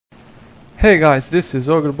Hey guys, this is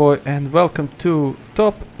Ogreboy and welcome to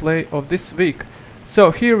top play of this week. So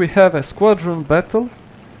here we have a squadron battle,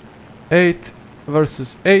 8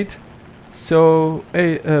 versus 8. So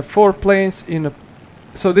 4 planes in a.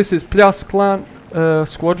 So this is Plus Clan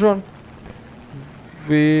squadron.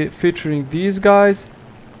 We featuring these guys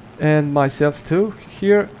and myself too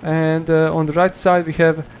here. And on the right side we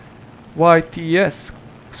have YTS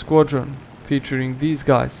squadron featuring these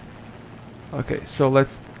guys. Okay, so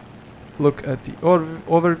let's look at the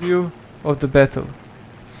overview of the battle.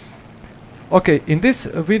 Okay, in this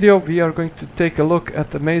video we are going to take a look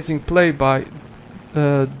at the amazing play by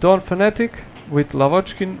DonFanatic with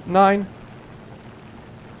Lavotchkin 9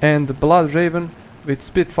 and Bl00draven with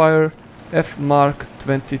Spitfire F Mark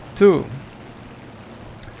 22.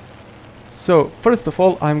 So first of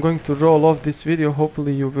all, I'm going to roll off this video.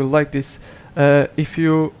 Hopefully you will like this. If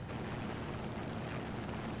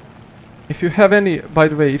you have any, by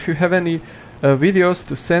the way, if you have any videos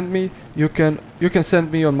to send me, you can send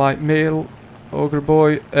me on my mail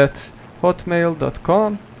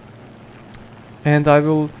ogreboy@hotmail.com, and I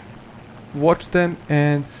will watch them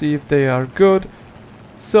and see if they are good,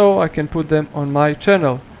 so I can put them on my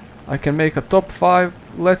channel. I can make a top 5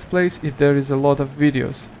 let's plays if there is a lot of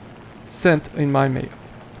videos sent in my mail.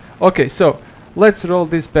 Okay, so let's roll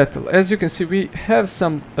this battle. As you can see, we have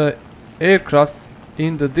some aircrafts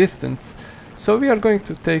in the distance, so we are going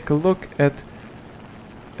to take a look at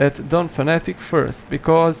DonFanatic first,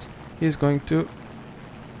 because he's going to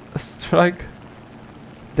strike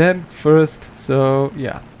them first. So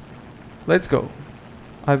yeah, let's go.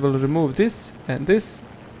 I will remove this and this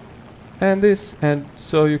and this, and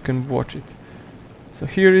so you can watch it. So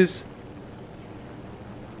here is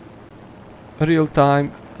a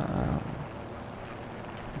real-time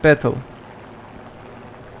battle.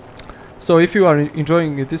 So if you are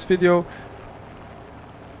enjoying this video,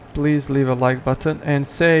 please leave a like button and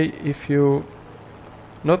say if you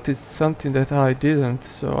noticed something that I didn't.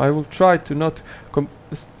 So I will try to not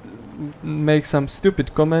make some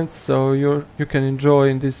stupid comments, so you can enjoy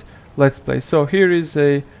in this let's play. So here is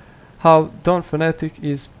how DonFanatic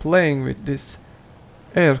is playing with this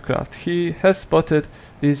aircraft. He has spotted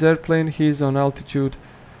this airplane. He's on altitude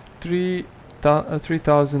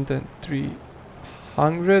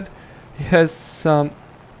 3,300. He has some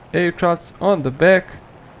aircrafts on the back.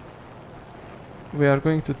 We are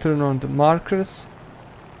going to turn on the markers,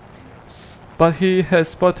 but he has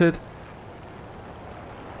spotted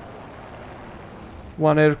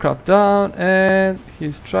one aircraft down and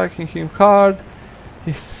he's striking him hard.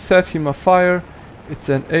 He set him afire. It's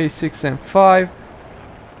an A6M5.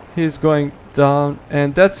 He's going down,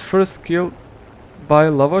 and that's first kill by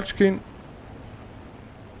Lavotchkin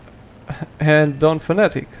and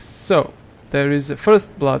DonFanatic. So there is a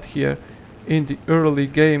first blood here in the early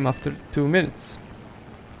game after 2 minutes.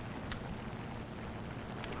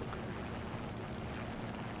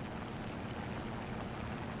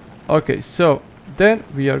 Okay, so then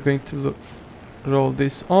we are going to roll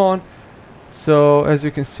this on. So as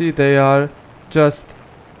you can see, they are just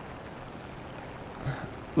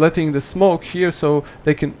letting the smoke here, so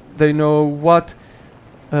they know what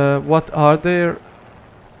are their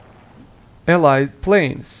allied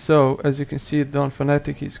planes. So as you can see,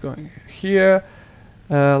 DonFanatic is going here.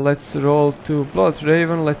 Let's roll to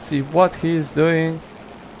Bl00draven. Let's see what he is doing.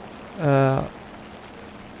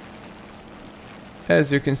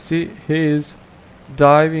 As you can see, he is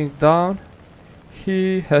diving down.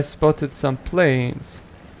 He has spotted some planes.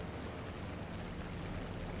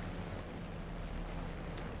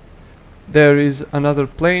 There is another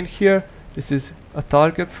plane here. This is a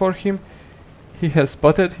target for him. He has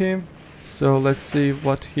spotted him. So let's see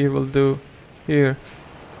what he will do here.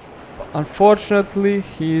 Unfortunately,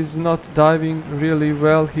 he is not diving really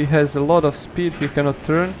well. He has a lot of speed. He cannot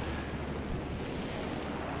turn.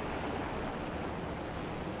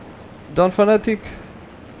 DonFanatic.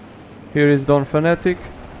 Here is DonFanatic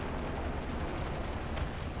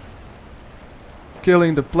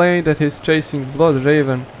killing the plane that is chasing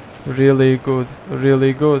Bl00draven. Really good,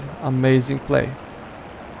 amazing play.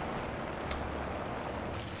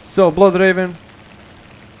 So Bl00draven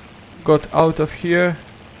got out of here,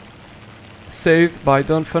 saved by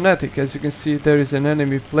DonFanatic. As you can see, there is an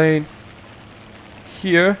enemy plane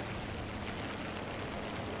here.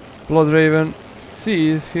 Bl00draven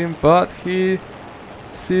sees him, but he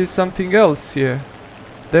sees something else here.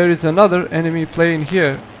 There is another enemy plane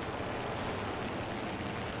here.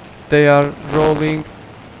 They are rolling,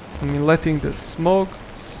 letting the smoke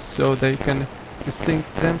so they can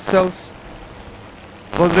distinct themselves.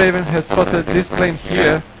 Bl00draven has spotted this plane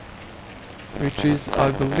here, which is,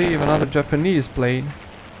 I believe, another Japanese plane.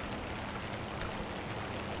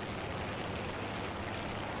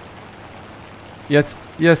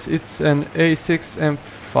 Yes, it's an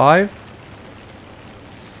A6M5.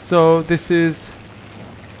 So this is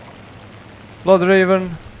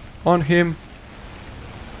Bl00draven on him.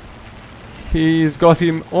 He's got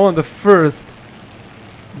him on the first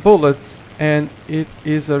bullets, and it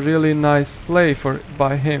is a really nice play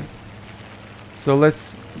by him. So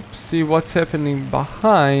let's see what's happening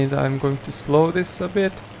behind. I'm going to slow this a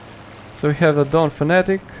bit. So we have a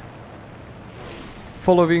DonFanatic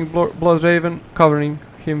following Bl00draven, covering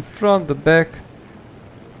him from the back.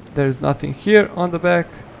 There's nothing here on the back,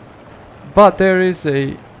 but there is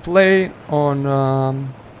a play on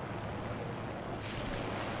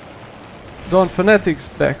DonFanatic's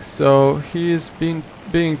back, so he is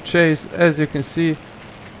being chased, as you can see,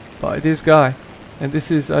 by this guy. And this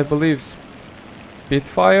is, I believe,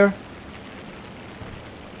 Spitfire.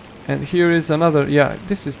 And here is another, yeah,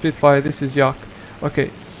 this is Spitfire, this is Yak.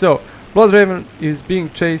 Okay, so Bl00draven is being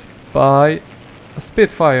chased by a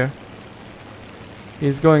Spitfire.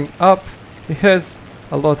 He's going up, he has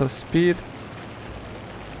a lot of speed.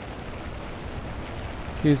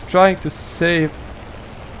 He's trying to save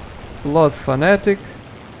DonFanatic.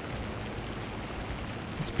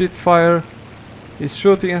 Spitfire is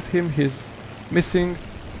shooting at him, he's missing.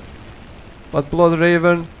 But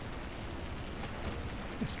Bl00draven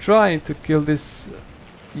is trying to kill this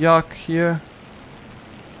Yak here.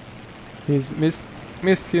 He's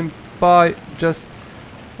missed him by just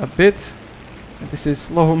a bit. This is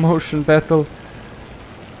slow motion battle.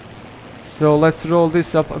 So let's roll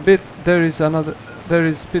this up a bit. There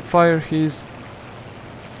is Spitfire. He's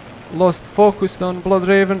lost focus on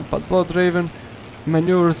Bl00draven, but Bl00draven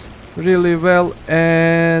maneuvers really well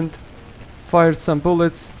and fires some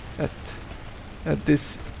bullets at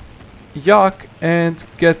this Yak and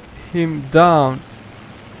get him down.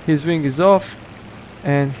 His wing is off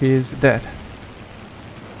and he is dead.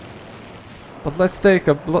 But let's take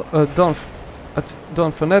a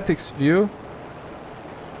DonFanatic's view.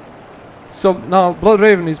 So now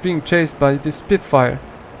Bl00draven is being chased by this Spitfire,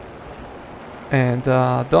 and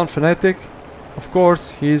DonFanatic, of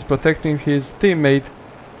course, he is protecting his teammate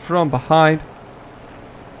from behind.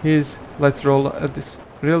 Let's roll at this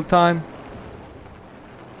real time.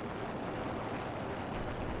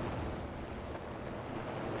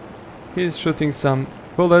 He's shooting some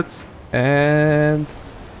bullets, and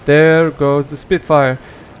there goes the Spitfire.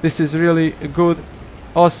 This is really a good,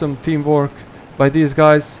 awesome teamwork by these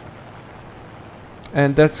guys,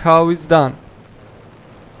 and that's how it's done.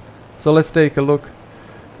 So let's take a look.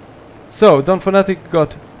 So DonFanatic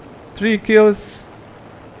got 3 kills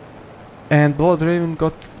and Bl00draven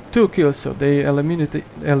got 2 kills, so they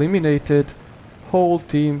eliminated whole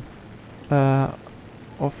team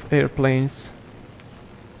of airplanes,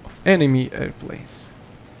 of enemy airplanes.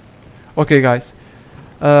 Okay guys,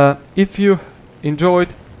 if you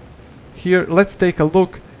enjoyed, here let's take a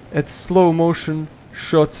look at slow motion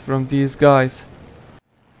shots from these guys.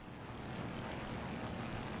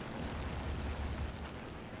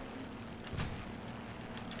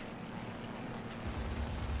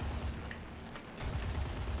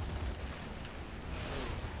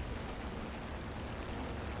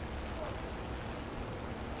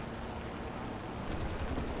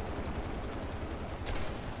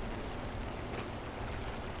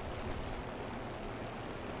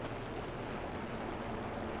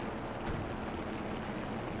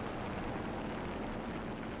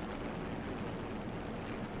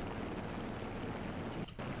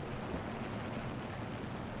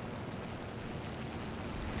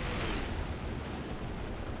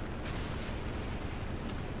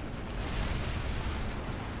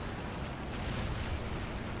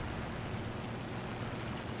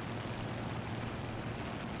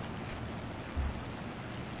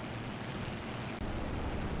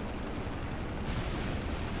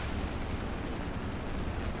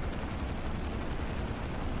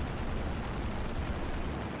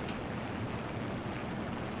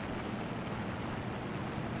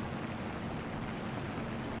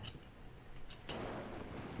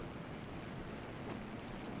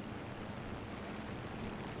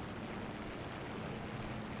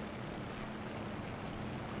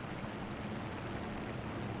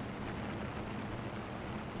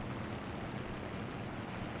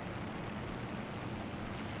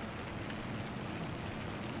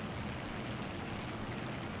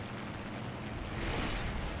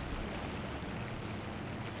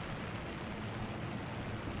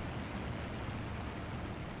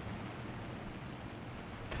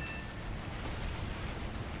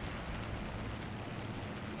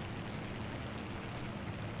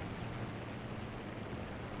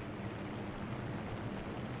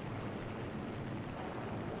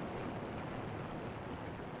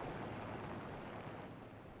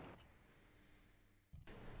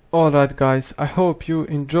 Alright guys, I hope you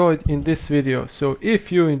enjoyed in this video. So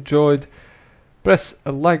if you enjoyed, press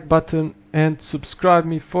a like button and subscribe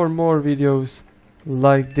me for more videos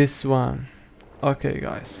like this one. Okay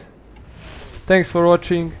guys, thanks for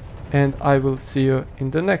watching and I will see you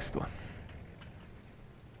in the next one.